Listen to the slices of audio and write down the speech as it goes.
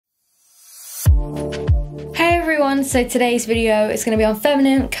everyone, so today's video is going to be on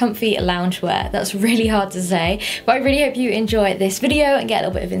feminine, comfy loungewear. That's really hard to say, but I really hope you enjoy this video and get a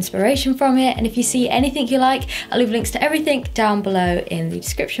little bit of inspiration from it. And if you see anything you like, I'll leave links to everything down below in the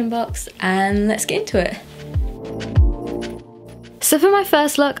description box, and let's get into it. So for my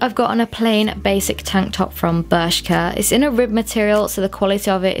first look, I've got on a plain basic tank top from Bershka. It's in a rib material, so the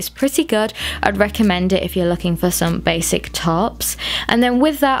quality of it is pretty good. I'd recommend it if you're looking for some basic tops. And then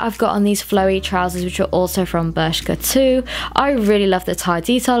with that, I've got on these flowy trousers, which are also from Bershka too. I really love the tie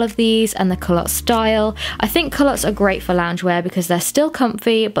detail of these and the culotte style. I think culottes are great for loungewear because they're still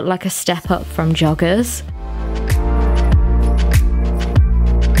comfy, but like a step up from joggers.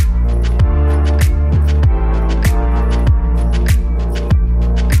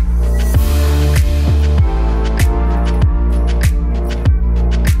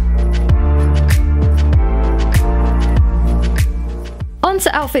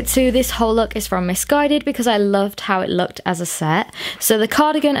 To outfit 2, this whole look is from Missguided because I loved how it looked as a set. So the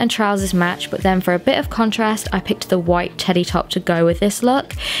cardigan and trousers match, but then for a bit of contrast, I picked the white teddy top to go with this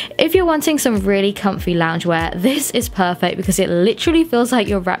look. If you're wanting some really comfy loungewear, this is perfect because it literally feels like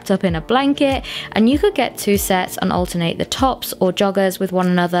you're wrapped up in a blanket, and you could get 2 sets and alternate the tops or joggers with one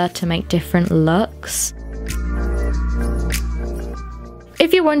another to make different looks.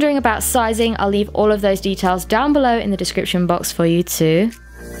 If you're wondering about sizing, I'll leave all of those details down below in the description box for you too.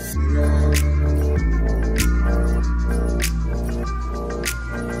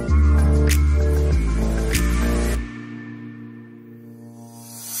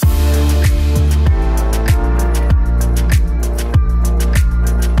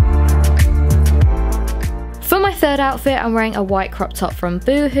 Third outfit, I'm wearing a white crop top from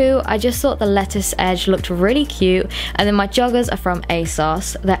Boohoo. I just thought the lettuce edge looked really cute, and then my joggers are from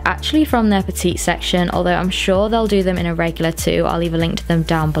ASOS. They're actually from their petite section, although I'm sure they'll do them in a regular too. I'll leave a link to them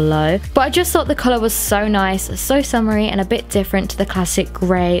down below. But I just thought the colour was so nice, so summery, and a bit different to the classic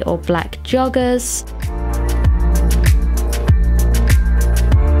grey or black joggers.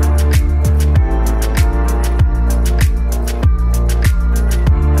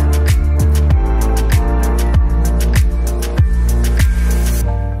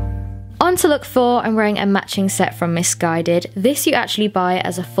 On to look 4, I'm wearing a matching set from Missguided. This you actually buy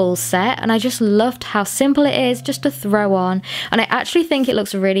as a full set, and I just loved how simple it is just to throw on, and I actually think it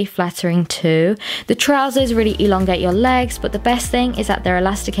looks really flattering too. The trousers really elongate your legs, but the best thing is that they're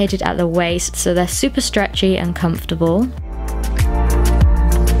elasticated at the waist, so they're super stretchy and comfortable.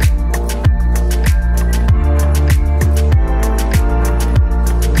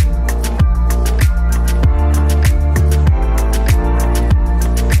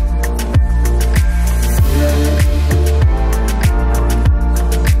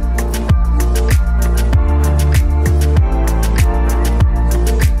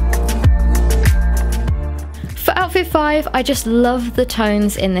 Outfit 5, I just love the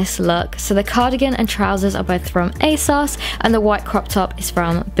tones in this look. So the cardigan and trousers are both from ASOS, and the white crop top is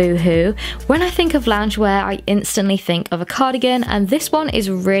from Boohoo. When I think of loungewear, I instantly think of a cardigan, and this one is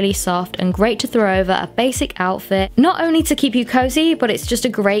really soft and great to throw over a basic outfit. Not only to keep you cozy, but it's just a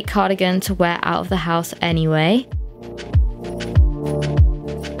great cardigan to wear out of the house anyway.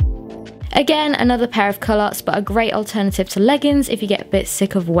 Again, another pair of culottes, but a great alternative to leggings if you get a bit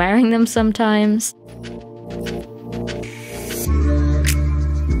sick of wearing them sometimes.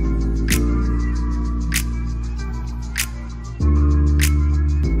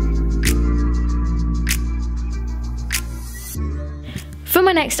 For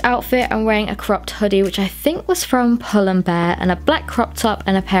my next outfit, I'm wearing a cropped hoodie, which I think was from Pull & Bear, and a black crop top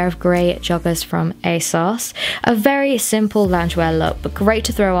and a pair of grey joggers from ASOS. A very simple loungewear look, but great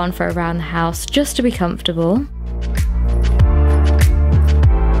to throw on for around the house just to be comfortable.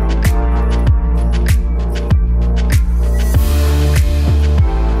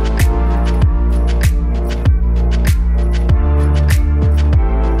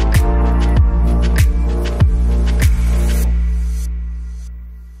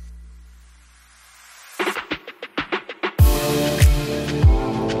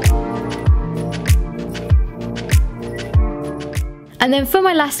 And then for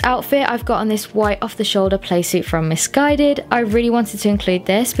my last outfit, I've got on this white off-the-shoulder playsuit from Missguided. I really wanted to include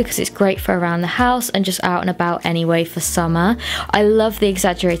this because it's great for around the house and just out and about anyway for summer. I love the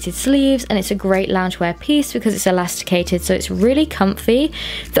exaggerated sleeves, and it's a great loungewear piece because it's elasticated, so it's really comfy.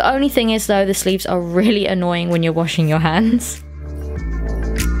 The only thing is though, the sleeves are really annoying when you're washing your hands.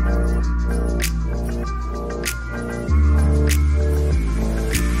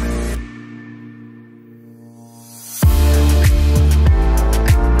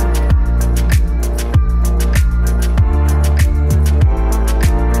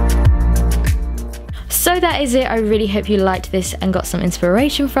 that is it. I really hope you liked this and got some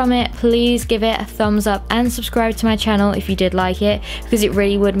inspiration from it. Please give it a thumbs up and subscribe to my channel if you did like it, because it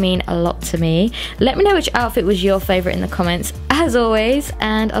really would mean a lot to me. Let me know which outfit was your favourite in the comments as always,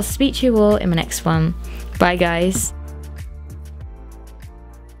 and I'll speak to you all in my next one. Bye guys.